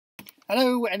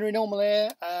Hello, Henry Normal here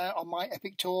on my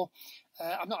epic tour.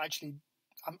 I'm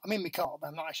in my car, but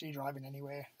I'm not actually driving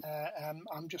anywhere.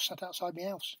 I'm just sat outside my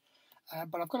house.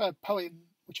 But I've got a poem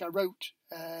which I wrote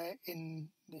in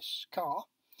this car,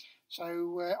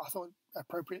 so I thought it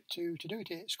appropriate to do it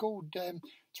here. It's called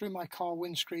Through My Car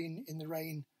Windscreen in the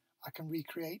Rain, I Can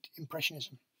Recreate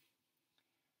Impressionism.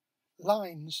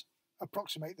 Lines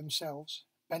approximate themselves,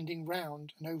 bending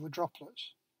round and over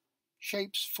droplets.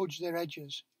 Shapes fudge their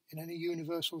edges in any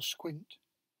universal squint.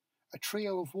 A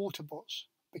trio of water butts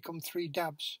become 3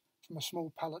 dabs from a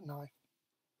small palette knife.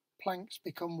 Planks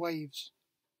become waves,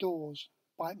 doors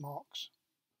bite marks.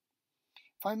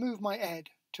 If I move my head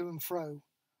to and fro,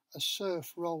 a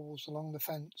surf rolls along the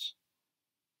fence.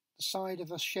 The side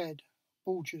of a shed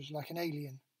bulges like an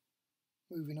alien,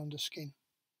 moving under skin.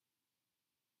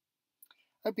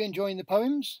 Hope you're enjoying the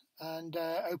poems, and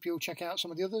hope you'll check out some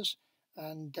of the others.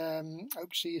 And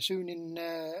hope to see you soon in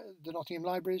the Nottingham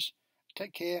libraries.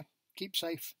 Take care, keep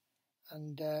safe,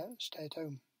 and stay at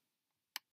home.